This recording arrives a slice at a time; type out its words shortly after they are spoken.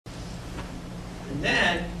And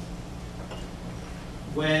then,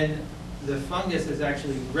 when the fungus is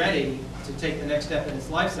actually ready to take the next step in its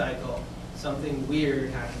life cycle, something weird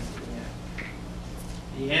happens to the ant.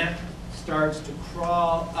 The ant starts to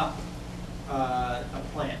crawl up a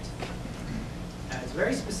plant. And it's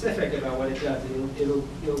very specific about what it does.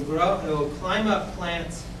 It'll climb up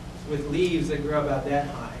plants with leaves that grow about that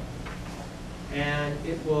high. And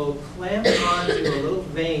it will clamp onto a little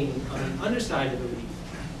vein on the underside of the leaf,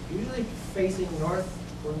 usually facing north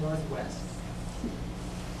or northwest,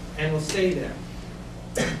 and will stay there,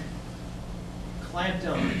 clamped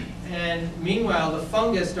on. And meanwhile, the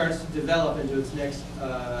fungus starts to develop into its next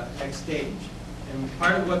stage. And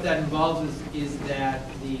part of what that involves is that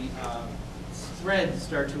the threads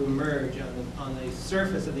start to emerge on the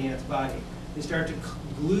surface of the ant's body. They start to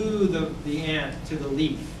glue the ant to the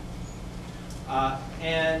leaf.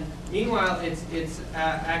 And meanwhile, it's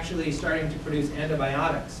actually starting to produce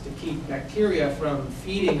antibiotics to keep bacteria from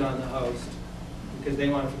feeding on the host because they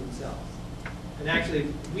want it for themselves. And actually,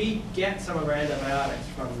 we get some of our antibiotics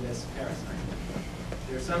from this parasite.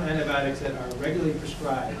 There are some antibiotics that are regularly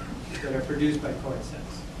prescribed that are produced by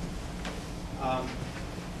cordyceps.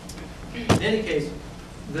 In any case,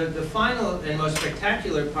 the final and most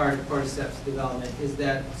spectacular part of cordyceps development is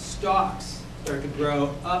that stalks start to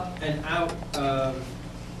grow up and out of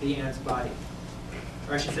the ant's body.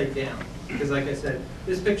 Or I should say down. Because like I said,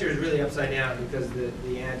 this picture is really upside down because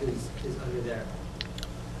the ant is under there.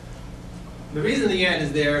 The reason the ant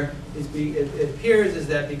is there is it appears is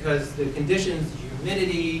that because the conditions, the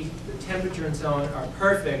humidity, the temperature and so on are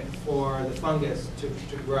perfect for the fungus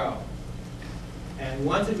to grow. And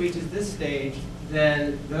once it reaches this stage,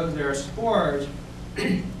 then there are spores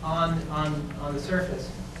on the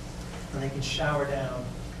surface, and they can shower down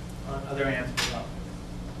on other ants as well.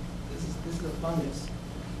 This is a fungus,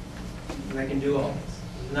 and they can do all this.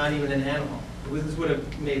 It's not even an animal. This would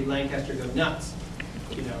have made Lancaster go nuts,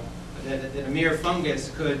 you know, that a mere fungus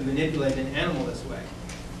could manipulate an animal this way.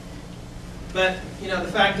 But you know,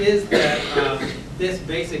 the fact is that this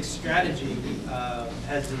basic strategy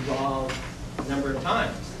has evolved a number of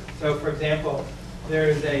times. So, for example,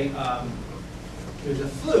 there's a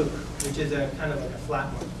fluke, which is a kind of like a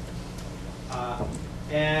flatworm.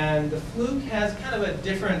 And the fluke has kind of a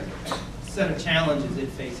different set of challenges it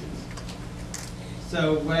faces.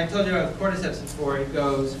 So when I told you about the cordyceps before, it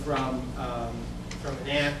goes from an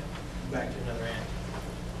ant back to another ant.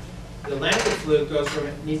 The lancet fluke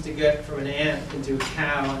needs to get from an ant into a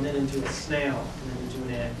cow, and then into a snail, and then into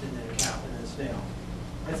an ant, and then a cow, and then a snail.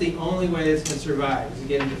 That's the only way it's going to survive, is to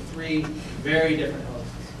get into 3 very different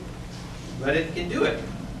hosts. But it can do it.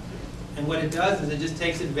 And what it does is it just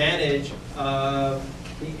takes advantage of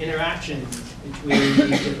the interaction between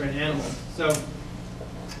these different animals. So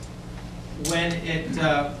when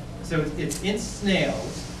it's in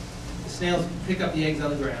snails. The snails pick up the eggs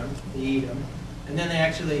on the ground, they eat them, and then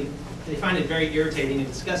they find it very irritating and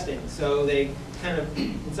disgusting. So they kind of,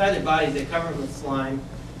 inside their bodies, they cover them with slime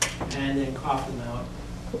and then cough them out.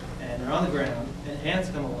 And they're on the ground, and ants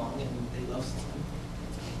come along, and they love slime.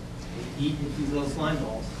 They eat these little slime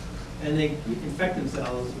balls, and they infect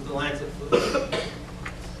themselves with the lancet fluke.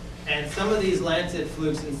 And some of these lancet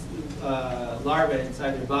flukes larvae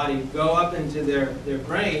inside their body go up into their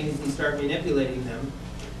brains and start manipulating them.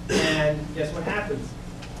 And guess what happens?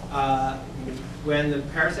 When the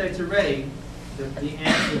parasites are ready, the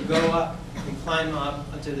ants will go up and climb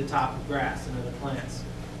up to the top of grass and other plants.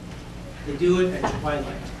 They do it at twilight.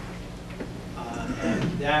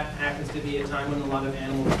 And that happens to be a time when a lot of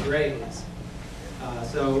animals graze.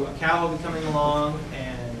 So a cow will be coming along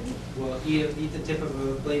and will eat the tip of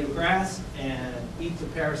a blade of grass and eat the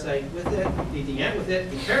parasite with it, eat the ant with it,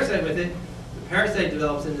 eat the parasite with it. The parasite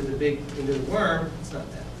develops into the worm. It's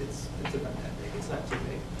not that. It's about that big. It's not too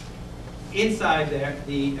big. Inside there,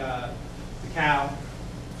 the cow,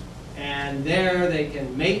 and there they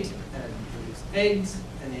can mate and produce eggs,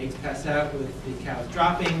 and the eggs pass out with the cow's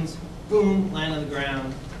droppings. Boom, land on the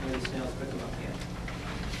ground, and the snails pick them up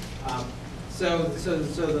again. So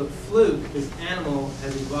the fluke, this animal,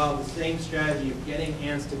 has evolved the same strategy of getting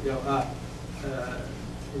ants to go up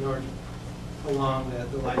in order to prolong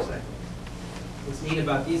the life cycle. What's neat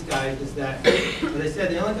about these guys is that, as I said,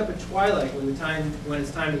 they only come at twilight when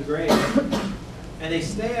it's time to graze, and they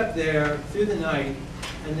stay up there through the night,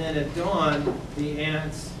 and then at dawn, the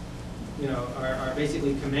ants, are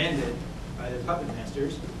basically commanded by their puppet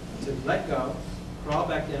masters to let go, crawl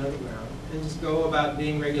back down to the ground, and just go about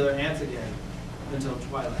being regular ants again until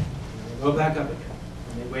twilight. And they go back up again,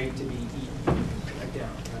 and they wait to be eaten, back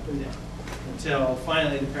down, up and down, until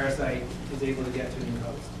finally the parasite is able to get to a new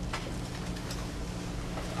host.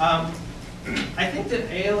 I think that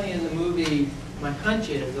Alien, the movie, my hunch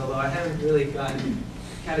is, although I haven't really gotten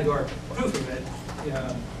categorical proof of it,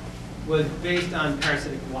 was based on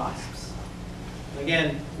parasitic wasps.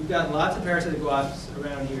 Again, we've got lots of parasitic wasps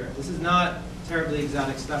around here. This is not terribly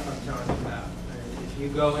exotic stuff I'm talking about. If you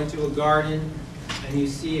go into a garden and you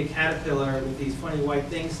see a caterpillar with these funny white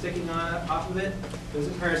things sticking off of it, those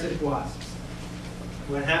are parasitic wasps.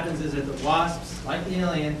 What happens is that the wasps, like the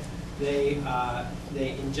alien, they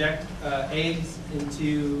inject eggs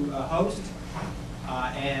into a host,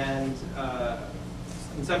 and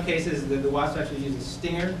in some cases the wasp actually use a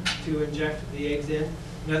stinger to inject the eggs in.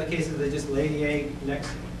 In other cases, they just lay the egg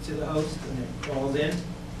next to the host and it crawls in.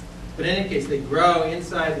 But in any case, they grow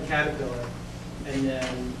inside the caterpillar, and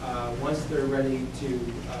then once they're ready to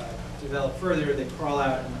develop further, they crawl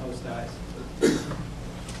out and the host dies.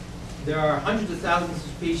 There are hundreds of thousands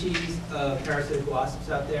of species of parasitic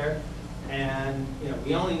wasps out there, and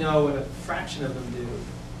we only know what a fraction of them do,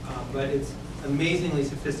 but it's amazingly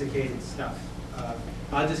sophisticated stuff.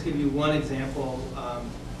 I'll just give you one example.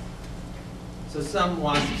 So some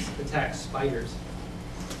wasps attack spiders,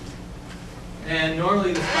 and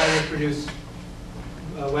normally the spiders produce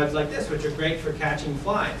webs like this, which are great for catching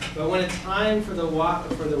flies. But when it's time for the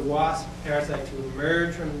wasp parasite to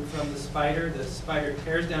emerge from the spider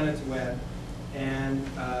tears down its web, and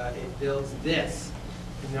it builds this.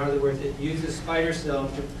 In other words, it uses spider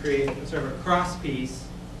silk to create sort of a cross piece,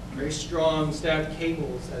 very strong, stout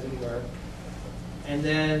cables, as it were. And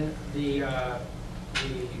then the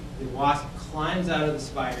wasp climbs out of the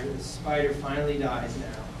spider. The spider finally dies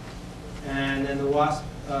now, and then the wasp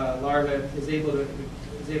larva is able to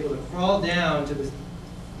crawl down to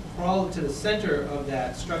the center of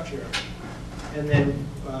that structure, and then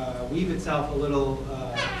weave itself a little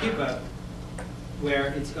pupa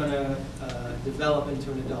where it's going to develop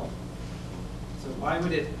into an adult. So why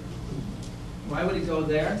would it go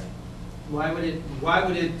there? Why would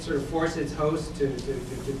it sort of force its host to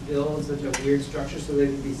build such a weird structure so that it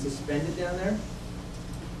can be suspended down there?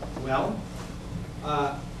 Well,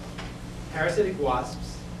 parasitic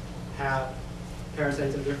wasps have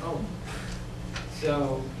parasites of their own.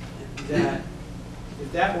 So that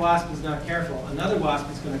if that wasp is not careful, another wasp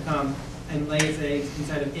is going to come and lay its eggs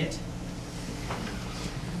inside of it.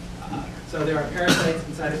 So there are parasites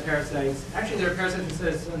inside of parasites. Actually, there are parasites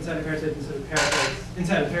inside of parasites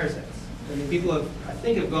inside of parasites. I mean, people have, I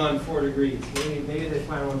think, have gone 4 degrees. Maybe they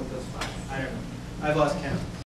find one that goes 5. I don't know. I've lost count.